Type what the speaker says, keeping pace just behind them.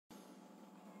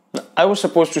I was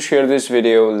supposed to share this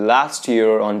video last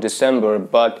year on December,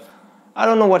 but I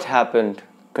don't know what happened.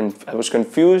 I was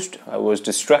confused, I was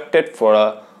distracted for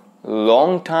a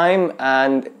long time,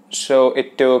 and so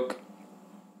it took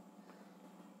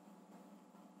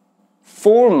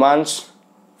 4 months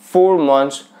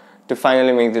to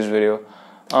finally make this video.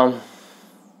 I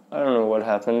don't know what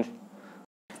happened.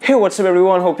 Hey, what's up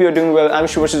everyone, hope you're doing well. I'm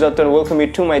Shubhasiddharth and welcome you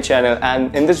to my channel,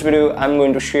 and in this video I'm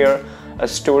going to share a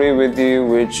story with you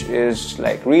which is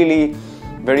like really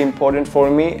very important for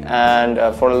me, and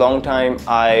for a long time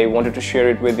I wanted to share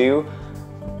it with you,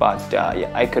 but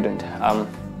yeah, I couldn't.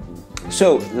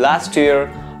 So last year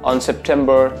on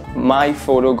September, my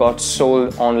photo got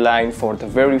sold online for the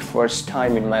very first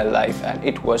time in my life, and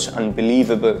it was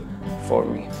unbelievable for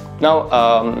me. Now,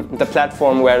 the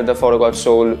platform where the photo got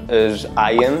sold is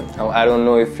IM. Now, I don't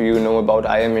know if you know about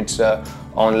IM. It's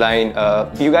online.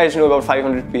 You guys know about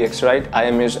 500px, right?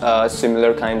 IM is a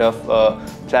similar kind of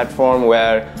platform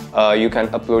where you can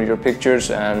upload your pictures,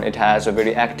 and it has a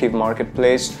very active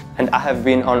marketplace. And I have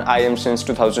been on IM since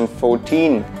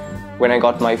 2014 when I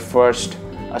got my first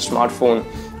smartphone.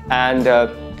 And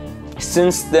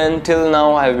since then till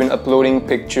now, I have been uploading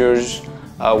pictures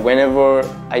whenever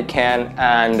I can,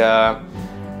 and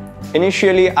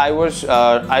initially I was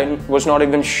not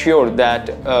even sure that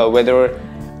whether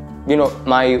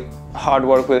my hard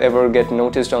work will ever get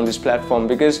noticed on this platform,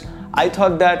 because I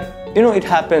thought that it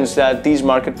happens that these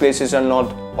marketplaces are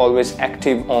not always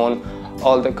active on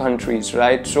all the countries,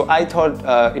 right? So I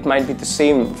thought it might be the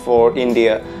same for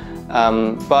India,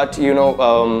 but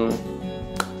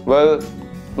well,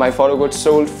 my photo got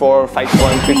sold for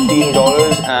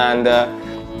 $5.15, and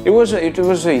it was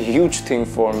a huge thing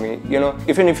for me.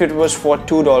 Even if it was for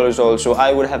 $2 also,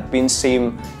 I would have been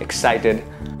same excited.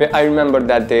 I remember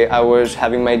that day I was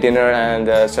having my dinner, and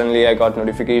suddenly I got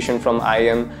notification from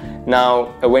IM.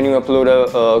 Now when you upload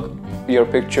your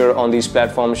picture on these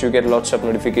platforms, you get lots of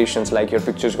notifications like your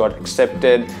pictures got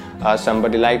accepted,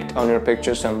 somebody liked on your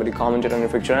picture, somebody commented on your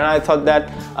picture, and I thought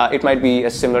that it might be a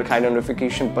similar kind of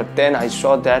notification. But then I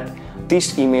saw that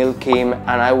this email came,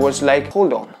 and I was like,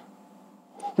 hold on,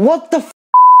 what the f?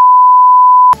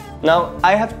 Now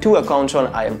I have two accounts on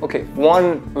IM. Okay,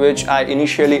 one which I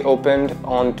initially opened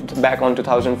back on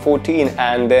 2014,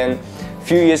 and then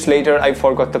few years later I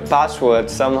forgot the password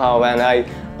somehow, and I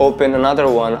opened another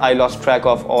one. I lost track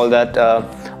of all that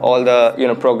all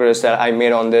the progress that I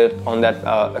made on that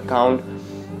account,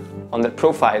 on that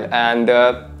profile. And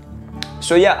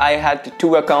so yeah, I had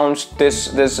two accounts.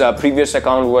 This previous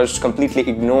account was completely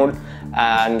ignored,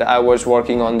 and I was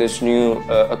working on this new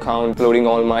account, uploading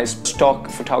all my stock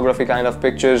photography kind of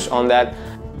pictures on that.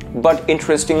 But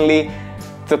interestingly,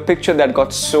 the picture that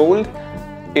got sold,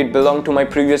 it belonged to my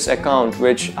previous account,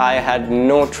 which I had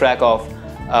no track of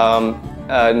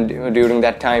during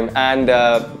that time. And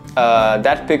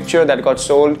that picture that got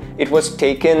sold, it was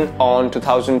taken on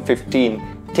 2015,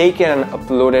 taken and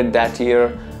uploaded that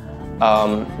year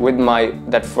with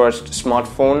that first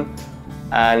smartphone,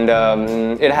 and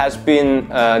it has been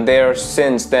there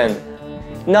since then.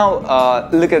 Now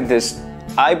look at this.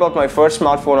 I bought my first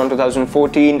smartphone on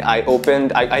 2014. I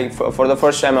opened, for the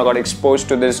first time I got exposed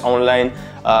to this online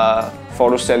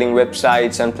photo selling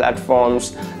websites and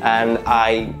platforms, and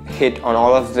I hit on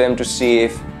all of them to see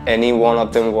if any one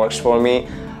of them works for me.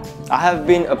 I have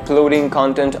been uploading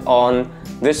content on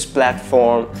this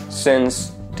platform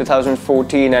since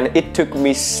 2014, and it took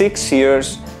me 6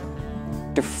 years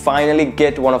to finally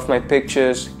get one of my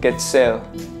pictures get sell.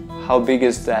 How big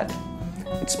is that?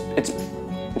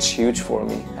 It's huge for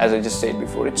me. As I just said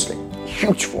before, it's like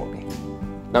huge for me.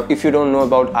 Now, if you don't know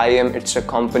about IM, it's a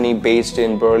company based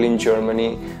in Berlin,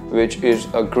 Germany, which is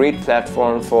a great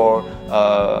platform for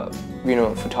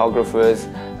photographers.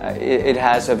 It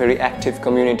has a very active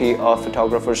community of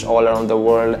photographers all around the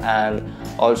world, and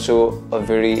also a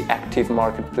very active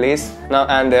marketplace. Now,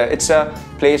 and it's a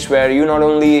place where you not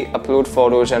only upload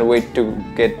photos and wait to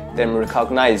get them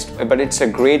recognized, but it's a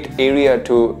great area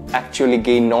to actually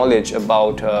gain knowledge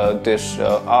about this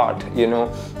art.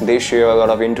 They share a lot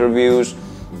of interviews,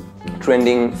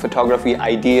 trending photography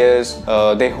ideas.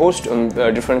 They host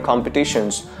different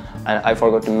competitions, and I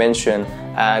forgot to mention,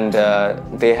 and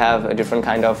they have a different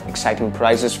kind of exciting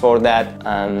prizes for that.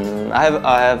 And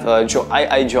I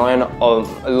join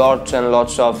lots and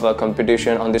lots of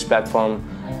competition on this platform.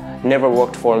 Never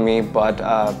worked for me, but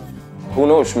who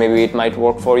knows, maybe it might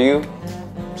work for you.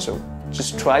 So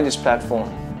just try this platform.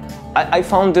 I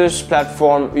found this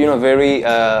platform very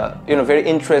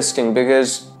interesting,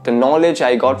 because the knowledge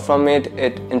I got from it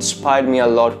inspired me a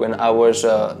lot when I was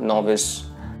a novice.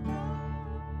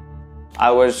 I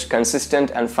was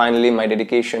consistent, and finally my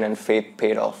dedication and faith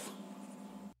paid off.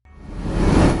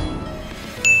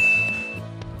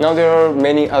 Now there are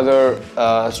many other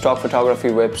stock photography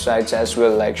websites as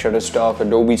well, like Shutterstock,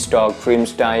 Adobe Stock,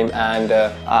 Dreamstime, and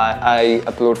I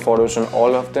upload photos on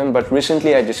all of them. But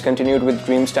recently I discontinued with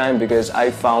Dreamstime because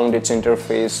I found its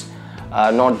interface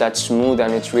not that smooth,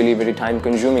 and it's really very time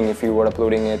consuming if you were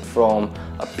uploading it from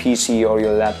a PC or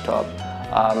your laptop.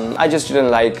 I just didn't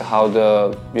like how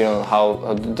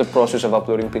the process of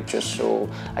uploading pictures, so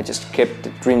I just kept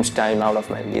Dreamstime out of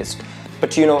my list. But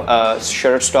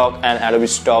Shutterstock and Adobe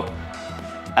Stock,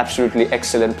 absolutely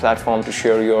excellent platform to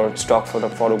share your stock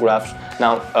photographs.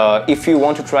 Now, if you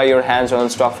want to try your hands on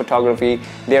stock photography,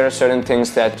 there are certain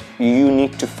things that you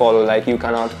need to follow. Like, you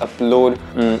cannot upload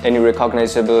any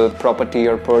recognizable property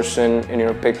or person in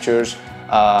your pictures,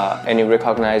 any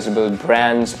recognizable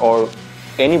brands or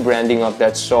any branding of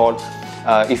that sort.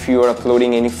 If you are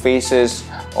uploading any faces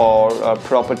or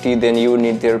property, then you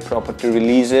need their property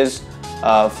releases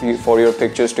for your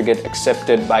pictures to get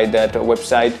accepted by that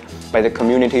website, by the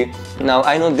community. Now,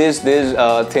 I know these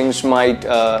things might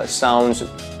sound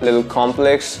a little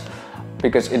complex,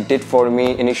 because it did for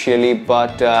me initially,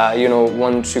 but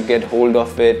once you get hold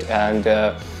of it and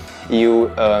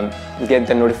you get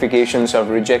the notifications of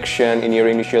rejection in your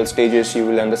initial stages, you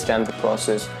will understand the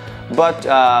process. But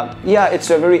yeah,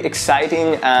 it's a very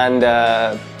exciting, and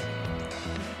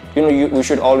we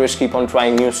should always keep on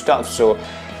trying new stuff. So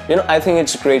I think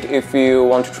it's great if you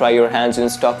want to try your hands in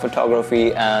stock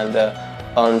photography and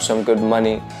earn some good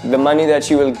money. The money that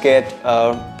you will get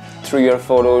through your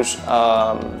photos,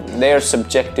 they are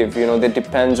subjective. They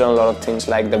depends on a lot of things,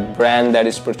 like the brand that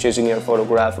is purchasing your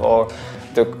photograph, or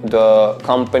the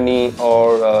company,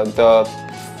 or the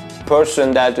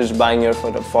person that is buying your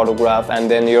photograph,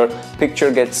 and then your picture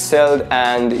gets sold,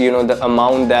 and the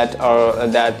amount that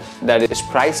is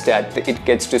priced at, it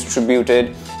gets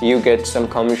distributed. You get some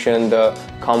commission, the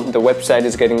website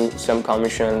is getting some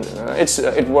commission.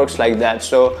 It works like that.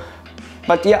 So,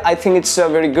 but yeah, I think it's a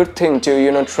very good thing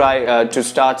to try to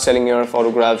start selling your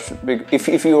photographs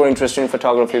if you are interested in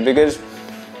photography, because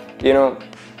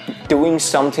doing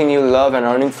something you love and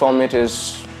earning from it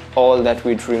is all that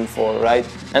we dream for, right?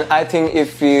 And I think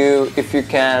if you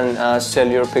can sell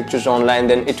your pictures online,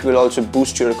 then it will also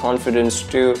boost your confidence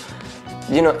to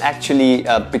actually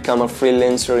become a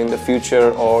freelancer in the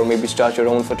future, or maybe start your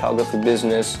own photography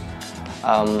business.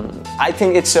 I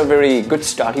think it's a very good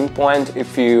starting point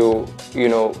if you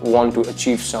want to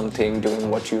achieve something doing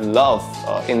what you love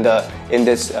in the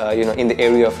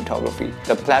area of photography.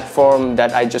 The platform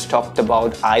that I just talked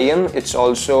about, it's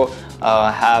also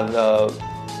have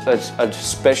a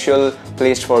special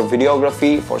place for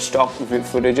videography, for stock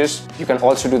footages. You can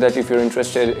also do that if you're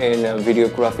interested in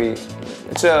videography.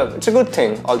 It's a good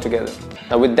thing altogether.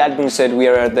 Now, with that being said, we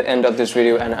are at the end of this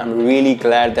video, and I'm really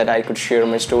glad that I could share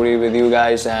my story with you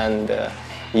guys, and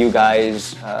you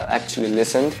guys actually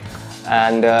listened.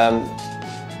 And at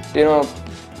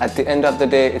the end of the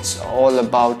day, it's all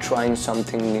about trying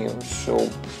something new. So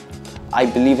I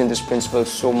believe in this principle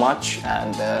so much,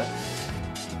 and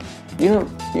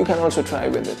you can also try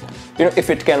with it. If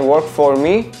it can work for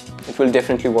me, it will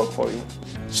definitely work for you.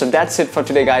 So that's it for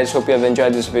today, guys. Hope you have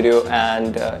enjoyed this video,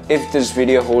 and if this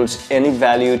video holds any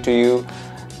value to you,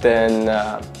 then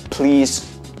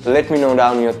please let me know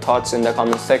down your thoughts in the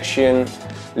comment section.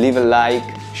 Leave a like,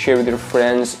 share with your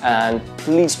friends, and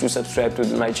please do subscribe to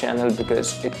my channel,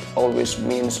 because it always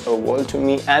means a world to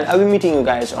me. And I'll be meeting you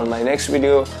guys on my next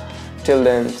video. Till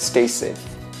then, stay safe.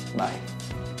 Bye.